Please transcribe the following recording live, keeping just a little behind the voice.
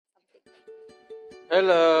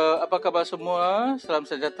Hello, apa kabar semua? Salam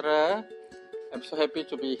sejahtera. I'm so happy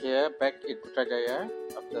to be here back in Putrajaya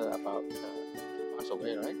after about 2 months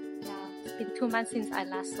away, right? Yeah, it's been 2 months since I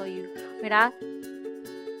last saw you. Mira?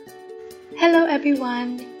 Hello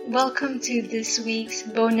everyone, welcome to this week's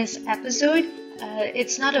bonus episode.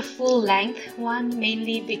 It's not a full length one,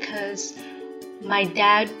 mainly because my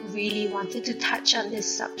dad really wanted to touch on this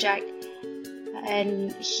subject, and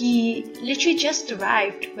he literally just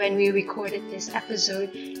arrived when we recorded this episode,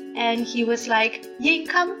 and he was like, "Yay,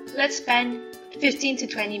 come, let's spend 15 to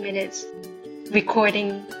 20 minutes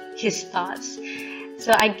recording his thoughts." So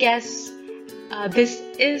I guess this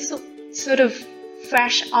is sort of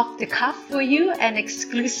fresh off the cuff for you, an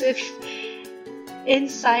exclusive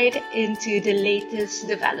insight into the latest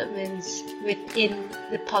developments within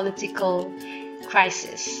the political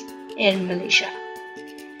crisis in Malaysia.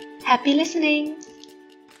 Happy listening!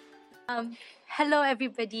 Hello,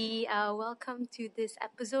 everybody. Welcome to this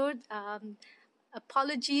episode.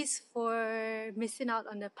 Apologies for missing out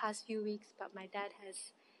on the past few weeks, but my dad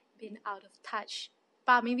has been out of touch.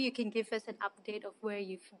 Pa, maybe you can give us an update of where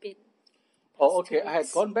you've been. Oh, past 2 okay. I had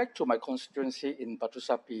weeks. gone back to my constituency in Batu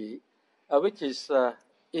Sapi, which is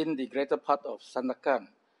in the greater part of Sandakan.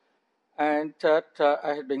 And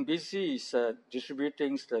I had been busy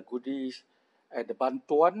distributing the goodies and the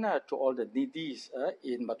bantuan to all the needies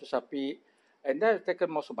in Batu Sapi. And that has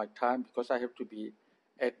taken most of my time because I have to be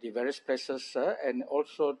at the various places and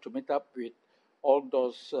also to meet up with all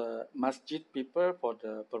those masjid people for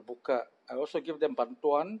the berbuka. I also give them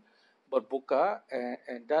bantuan berbuka,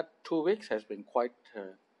 and that 2 weeks has been quite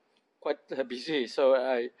busy. So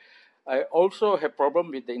I also have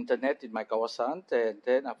problem with the internet in my kawasan, and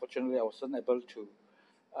then unfortunately I wasn't able to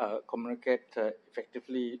communicate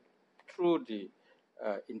effectively through the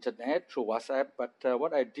internet, through WhatsApp. But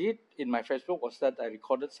what I did in my Facebook was that I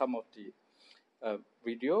recorded some of the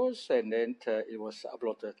videos, and then it was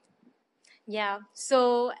uploaded. Yeah,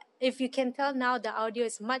 so if you can tell now, the audio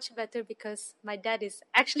is much better because my dad is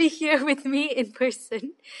actually here with me in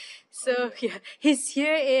person. So yeah, he's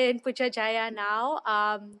here in Putrajaya now,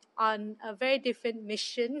 on a very different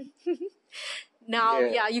mission. Now,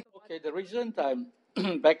 yeah, you. Okay, the reason I'm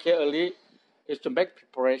back here early is to make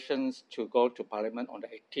preparations to go to Parliament on the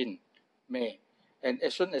 18th May. And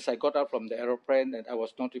as soon as I got out from the aeroplane, and I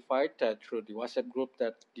was notified through the WhatsApp group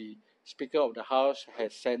that the Speaker of the House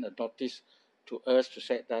had sent a notice to us to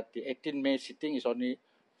say that the 18th May sitting is only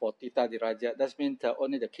for Tita Diraja. That means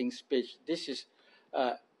only the King's speech. This is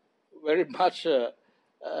very much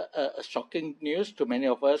shocking news to many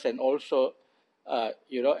of us, and also at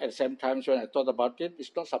the same time, when I thought about it,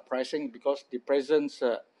 it's not surprising because the present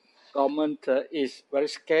government is very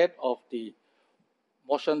scared of the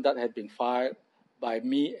motion that had been filed by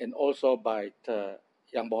me and also by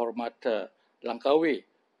Yang Berhormat Langkawi,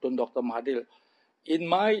 Tun Dr. Mahathir. In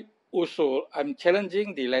my usul, I'm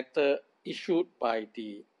challenging the letter issued by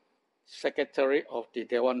the Secretary of the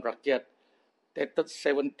Dewan Rakyat dated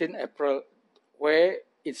 17 April, where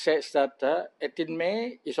it says that 18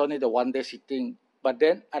 May is only the one-day sitting. But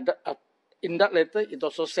then in that letter, it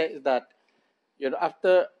also says that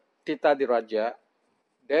after Tita Diraja,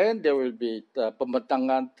 then there will be the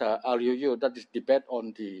pembentangan RUU, that is debate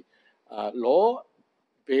on the law,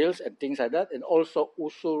 bills and things like that, and also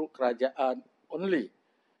usul kerajaan only.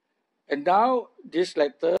 And now this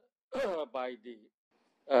letter by the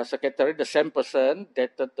secretary, the same person,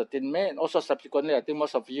 dated 13 May, and also subsequently, I think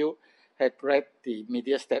most of you had read the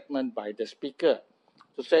media statement by the speaker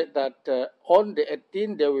to say that on the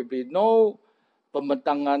 18th there will be no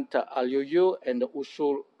pembentangan RUU and the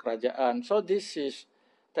usul kerajaan. So this is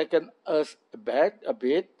taken us back a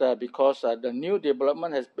bit because the new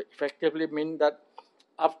development has effectively mean that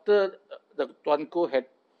after the Tuanku had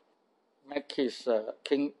make his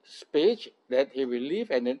king speech, that he will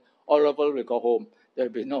leave and then all of us will go home. There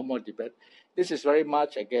will be no more debate. This is very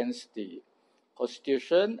much against the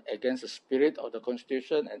constitution, against the spirit of the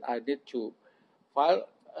constitution, and I need to file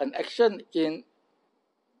an action in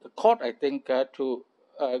the court, I think, to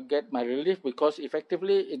get my relief, because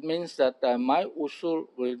effectively it means that my usul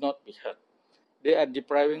will not be heard. They are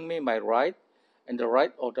depriving me my right and the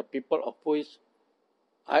right of the people of which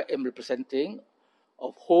I am representing,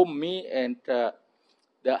 of whom me and the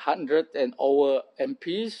 100 and over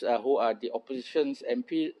MPs who are the opposition's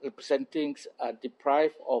MP representing are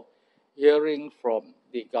deprived of hearing from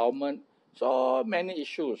the government so many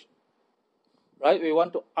issues. Right? We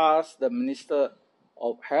want to ask the Minister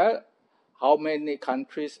of Health how many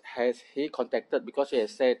countries has he contacted, because he has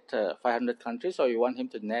said 500 countries, so you want him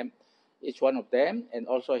to name each one of them. And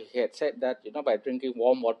also he had said that by drinking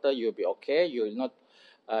warm water you'll be okay, you will not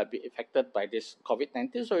be affected by this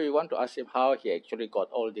COVID-19. So we want to ask him how he actually got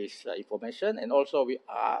all this information, and also we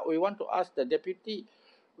want to ask the deputy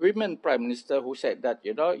women prime minister who said that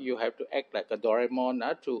you have to act like a Doraemon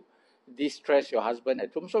to de-stress your husband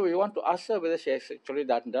at home. So we want to ask her whether she has actually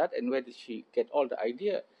done that and where did she get all the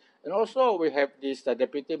idea. And also we have this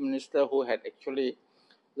deputy minister who had actually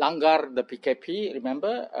langgar the PKP,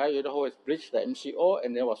 remember, who has breached the MCO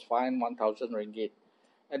and then was fined 1,000 ringgit.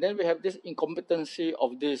 And then we have this incompetency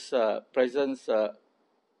of this present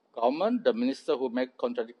government, the minister who made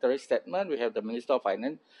contradictory statement. We have the minister of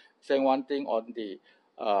finance saying one thing on the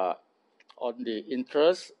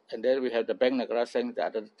interest, and then we have the Bank Negara saying the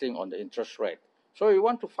other thing on the interest rate. So we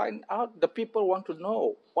want to find out, the people want to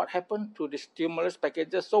know what happened to the stimulus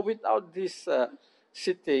packages. So without this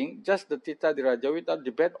sitting, just the Tita Diraja, without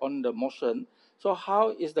debate on the motion, so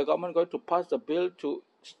how is the government going to pass the bill to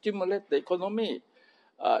stimulate the economy?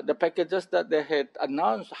 The packages that they had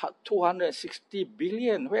announced, 260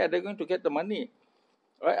 billion, where are they going to get the money?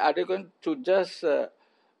 Right? Are they going to just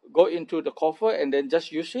go into the coffer and then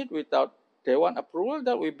just use it without Dewan approval?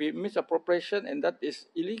 That will be misappropriation, and that is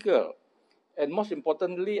illegal. And most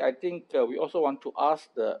importantly, I think we also want to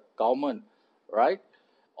ask the government, right,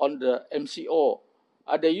 on the MCO.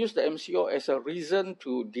 They use the MCO as a reason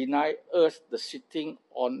to deny us the sitting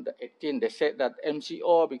on the 18th. They said that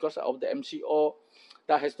MCO, because of the MCO,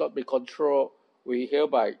 that has not been controlled. We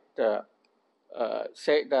hereby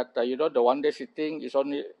say that, the one-day sitting is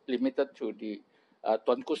only limited to the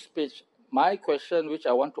Tuanku speech. My question, which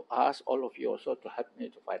I want to ask all of you also to help me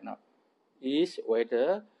to find out, is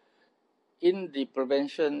whether in the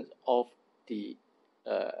Prevention of the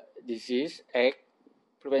Disease Act,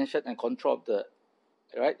 Prevention and Control of the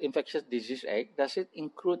Infectious Disease Act, does it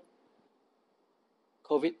include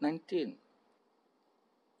COVID-19?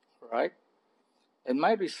 Right? And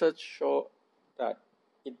my research show that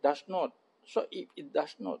it does not. So if it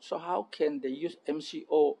does not, so how can they use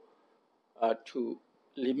MCO to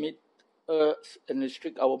limit us and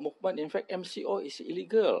restrict our movement? In fact, MCO is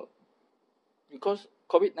illegal because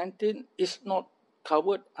COVID-19 is not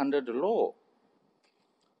covered under the law.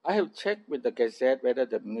 I have checked with the Gazette whether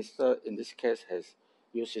the minister in this case has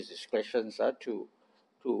used his discretion to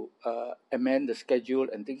amend the schedule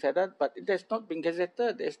and things like that, but it has not been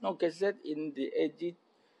gazetted. There is no gazette in the AG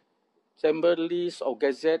Chamber list or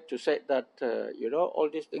gazette to say that, all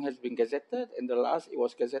this thing has been gazetted, and the last it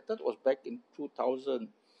was gazetted was back in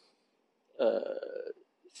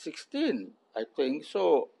 2016, I think.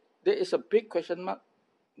 So there is a big question mark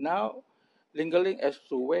now lingering as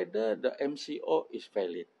to whether the MCO is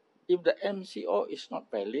valid. If the MCO is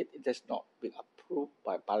not valid, it has not been approved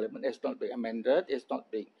by Parliament, it has not been amended, it has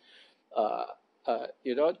not been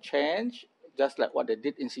changed, just like what they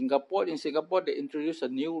did in Singapore. In Singapore, they introduced a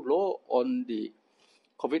new law on the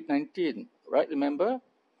COVID-19, right? Remember?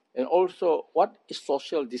 And also, what is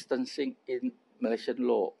social distancing in Malaysian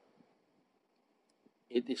law?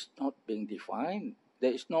 It is not being defined.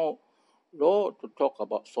 There is no law to talk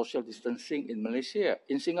about social distancing in Malaysia.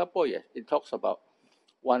 In Singapore, yes, it talks about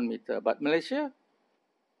 1 meter. But Malaysia,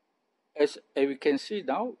 as we can see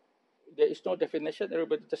now, there is no definition.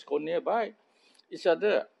 Everybody just go nearby each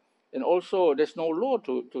other. And also, there's no law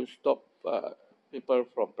to stop people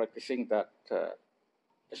from practicing that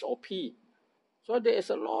SOP. So there is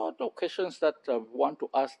a lot of questions that we want to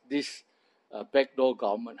ask this backdoor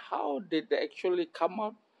government. How did they actually come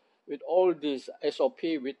up with all this SOP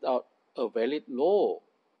without a valid law,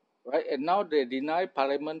 right? And now they deny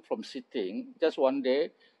Parliament from sitting, just one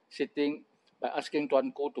day sitting, by asking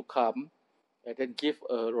Tuanku to come and then give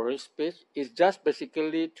a royal speech. It's just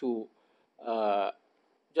basically to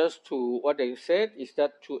what they said is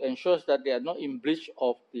that to ensure that they are not in breach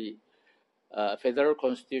of the federal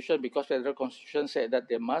constitution, because federal constitution said that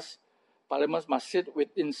Parliament must sit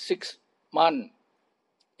within 6 months.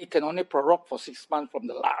 It can only prorogue for 6 months from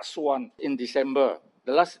the last one in December.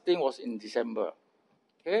 The last sitting was in December.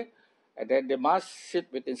 Okay? And then they must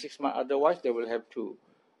sit within 6 months, otherwise they will have to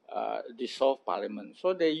dissolve Parliament.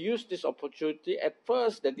 So they used this opportunity. At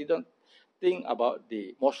first, they didn't think about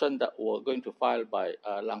the motion that were going to file by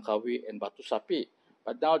Langkawi and Batu Sapi.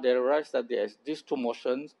 But now they realize that there's these two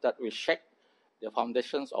motions that will shake the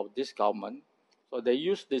foundations of this government. So they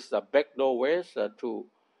use this backdoor ways to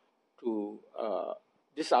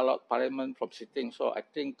disallow Parliament from sitting. So I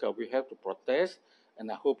think we have to protest,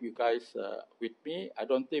 and I hope you guys with me. I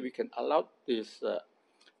don't think we can allow this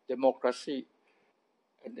democracy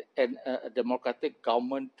and a democratic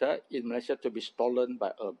government in Malaysia to be stolen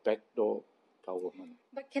by a backdoor government.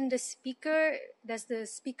 But does the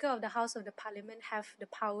Speaker of the House of the Parliament have the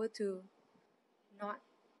power to not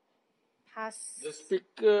The Has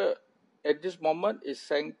speaker at this moment is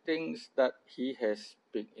saying things that he has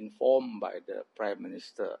been informed by the prime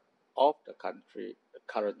minister of the country, the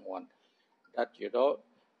current one, that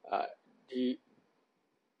uh, the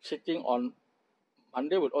sitting on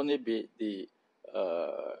Monday would only be the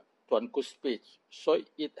Tuanku speech. So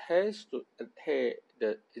it has to adhere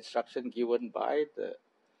the instruction given by the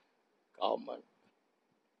government.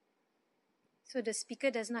 so the speaker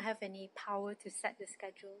does not have any power to set the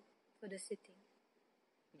schedule for the sitting.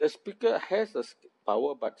 The speaker has the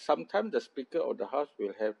power, but sometimes the speaker of the house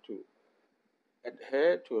will have to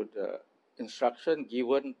adhere to the instruction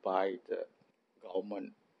given by the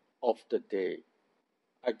government of the day.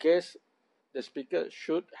 I guess the speaker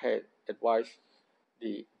should have advised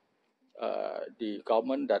the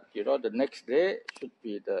government that the next day should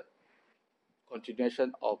be the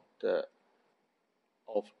continuation of the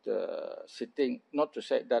sitting. Not to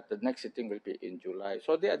say that the next sitting will be in July.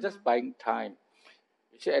 So they are just buying time.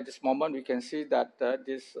 You see, at this moment, we can see that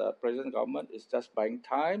this present government is just buying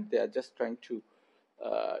time. They are just trying to,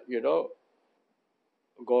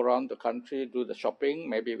 go around the country, do the shopping,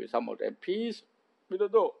 maybe with some of the MPs. We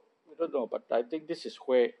don't know. We don't know. But I think this is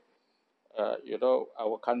where,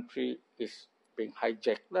 our country is being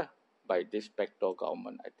hijacked by this backdoor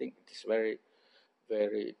government. I think it is very,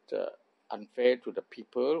 very unfair to the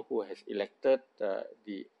people who has elected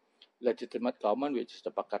the legitimate government, which is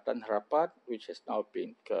the Pakatan Harapan, which has now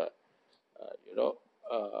been,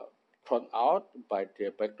 thrown out by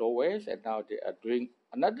their backdoor ways, and now they are doing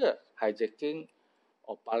another hijacking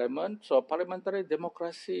of parliament. So parliamentary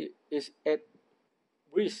democracy is at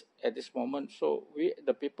risk at this moment. So we,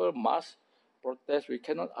 the people, must protest. We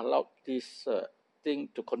cannot allow this thing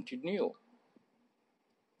to continue.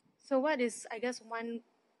 So what is, I guess, one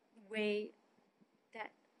way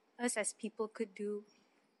that us as people could do?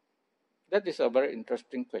 That is a very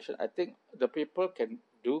interesting question. I think the people can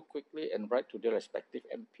do quickly and write to their respective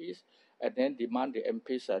MPs, and then demand the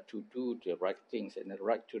MPs to do the right things, and then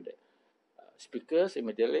write to the speakers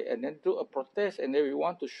immediately, and then do a protest. And then we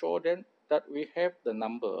want to show them that we have the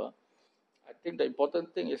number. I think the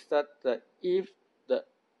important thing is that if the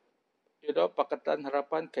Pakatan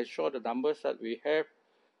Harapan can show the numbers that we have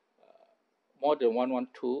more than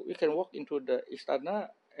 112, we can walk into the Istana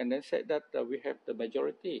and then say that we have the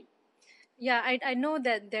majority. Yeah, I know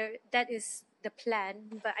that that is the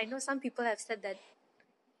plan, but I know some people have said that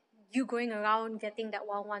you going around getting that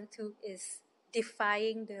 112 is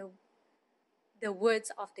defying the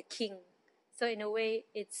words of the king. So in a way,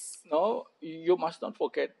 it's No, you must not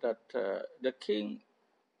forget that the king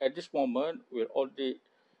at this moment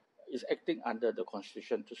is acting under the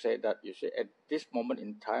constitution to say that, you see, at this moment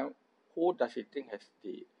in time, who does he think has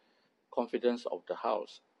the confidence of the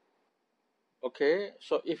house? Okay,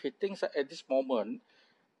 so if he thinks that at this moment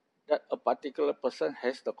that a particular person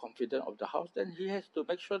has the confidence of the house, then he has to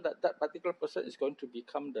make sure that that particular person is going to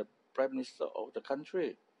become the prime minister of the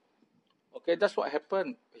country. Okay, that's what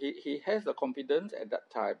happened. He has the confidence at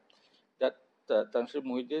that time that Tan Sri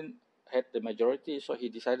Muhyiddin had the majority, so he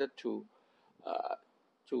decided to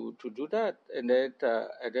do that, and then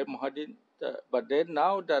Muhyiddin. But then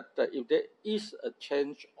now that if there is a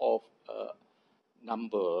change of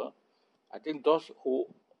number, I think those who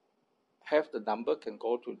have the number can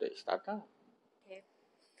go to the Istana. okay.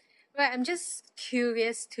 Right, I'm just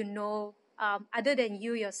curious to know, other than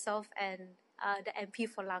you yourself and the MP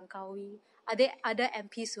for Langkawi, are there other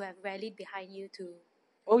MPs who have rallied behind you too?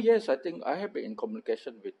 Oh yes, I think I have been in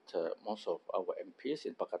communication with most of our MPs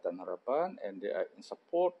in Pakatan Harapan, and they are in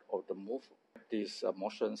support of the move. These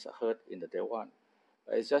motions are heard in the Dewan.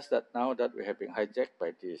 It's just that now that we have been hijacked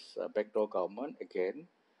by this backdoor government again,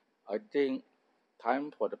 I think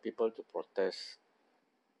time for the people to protest,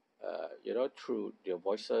 through their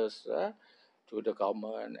voices to the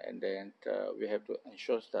government, and then we have to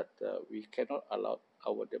ensure that we cannot allow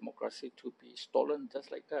our democracy to be stolen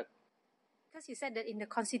just like that. Because you said that in the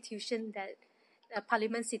constitution that the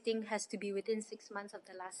parliament sitting has to be within 6 months of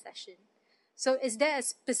the last session. So is there a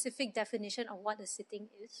specific definition of what a sitting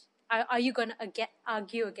is? Are you going to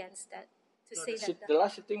argue against that? To No, say that the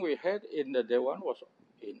last sitting we had in the Dewan was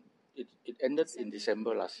it ended in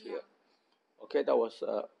December last year. Okay, that was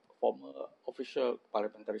a former official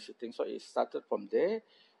parliamentary sitting. So it started from there,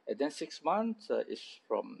 and then 6 months is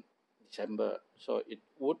from December. So it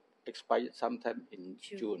would expire sometime in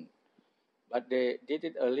June. But they did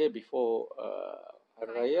it earlier before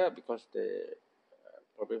Hari Raya because they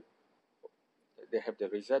probably they have the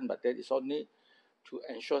reason, but that is only to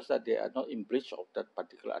ensure that they are not in breach of that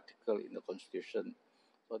particular article in the constitution.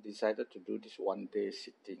 So decided to do this 1 day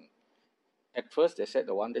sitting. At first, they said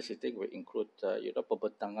the one-day sitting will include,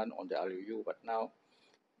 pembentangan on the RUU, but now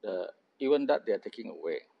even that they are taking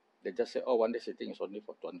away. They just say, one-day sitting is only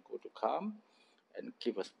for Tuanku to come and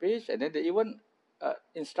give a speech, and then they even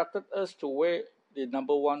instructed us to wear the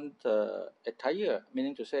number one attire,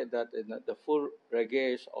 meaning to say that the full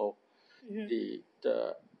regalia of the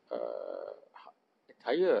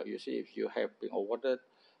attire. You see, if you have been awarded,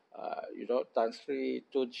 Tan Sri,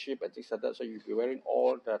 Tunship, and things like that, so you'll be wearing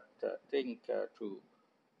all that thing to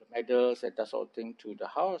the medals and that sort of thing to the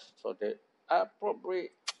house. So they are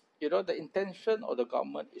probably, the intention of the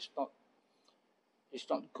government is not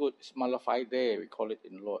good. It's malafide, we call it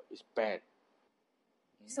in law. It's bad.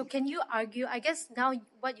 So can you argue? I guess now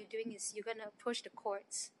what you're doing is you're gonna approach the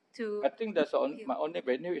courts to. I think my only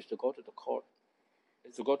venue is to go to the court.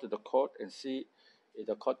 Is to go to the court and see if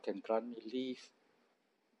the court can grant me leave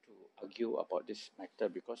to argue about this matter,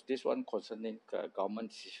 because this one concerning government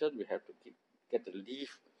decision, we have to get the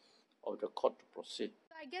leave of the court to proceed.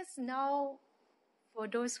 I guess now, for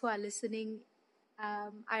those who are listening,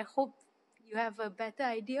 I hope you have a better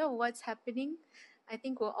idea of what's happening. I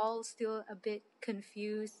think we're all still a bit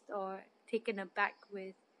confused or taken aback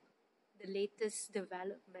with the latest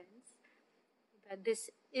developments. But this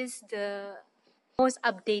is the most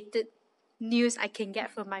updated news I can get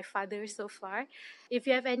from my father so far. If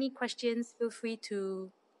you have any questions, feel free to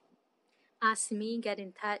ask me, get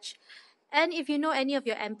in touch. And if you know any of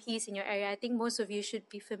your MPs in your area, I think most of you should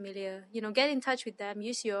be familiar. Get in touch with them,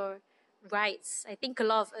 use your rights. I think a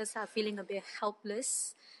lot of us are feeling a bit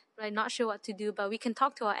helpless, right? Not sure what to do, but we can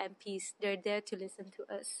talk to our MPs. They're there to listen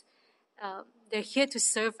to us. They're here to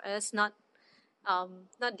serve us, not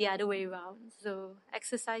the other way around. So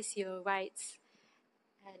exercise your rights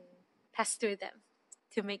and pester them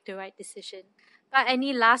to make the right decision. But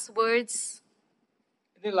any last words?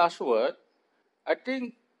 Any last word? I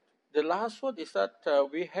think the last word is that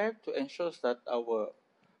we have to ensure that our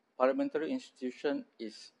parliamentary institution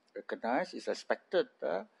is recognized, is respected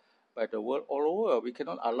by the world all over. We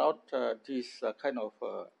cannot allow this kind of,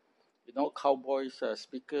 cowboys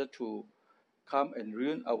speaker to come and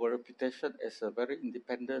ruin our reputation as a very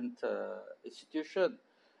independent institution.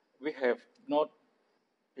 We have not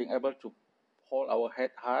been able to hold our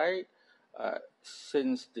head high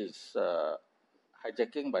since this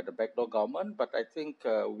hijacking by the backdoor government, but I think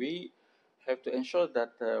we have to ensure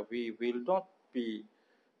that we will not be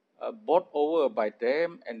bought over by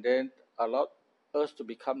them and then allow us to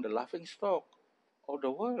become the laughingstock of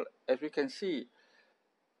the world. As we can see,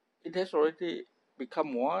 it has already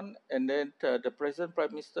become one, and then the present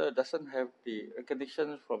Prime Minister doesn't have the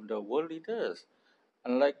recognition from the world leaders,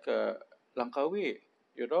 unlike Langkawi,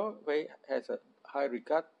 where he has a high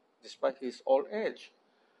regard despite his old age.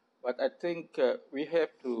 But I think we have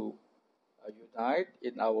to unite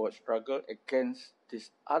in our struggle against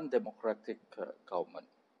this undemocratic government.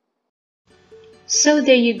 So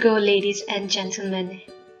there you go, ladies and gentlemen.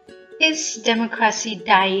 Is democracy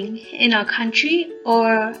dying in our country,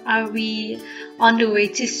 or are we on the way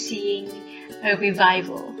to seeing a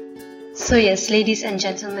revival? So yes, ladies and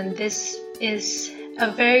gentlemen, this is a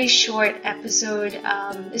very short episode.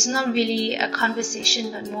 It's not really a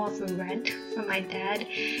conversation, but more of a rant from my dad.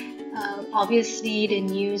 Obviously, the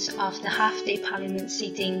news of the half-day parliament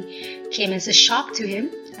seating came as a shock to him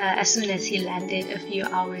as soon as he landed a few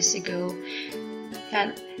hours ago.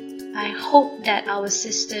 And I hope that our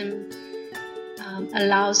system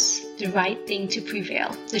allows the right thing to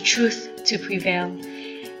prevail, the truth to prevail,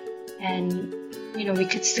 and we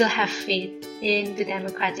could still have faith in the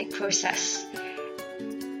democratic process.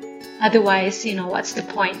 Otherwise, what's the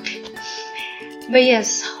point? But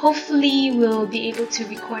yes, hopefully we'll be able to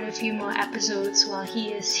record a few more episodes while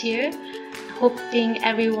he is here. Hoping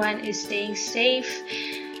everyone is staying safe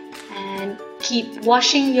and keep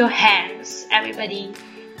washing your hands, everybody.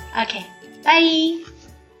 Okay, bye!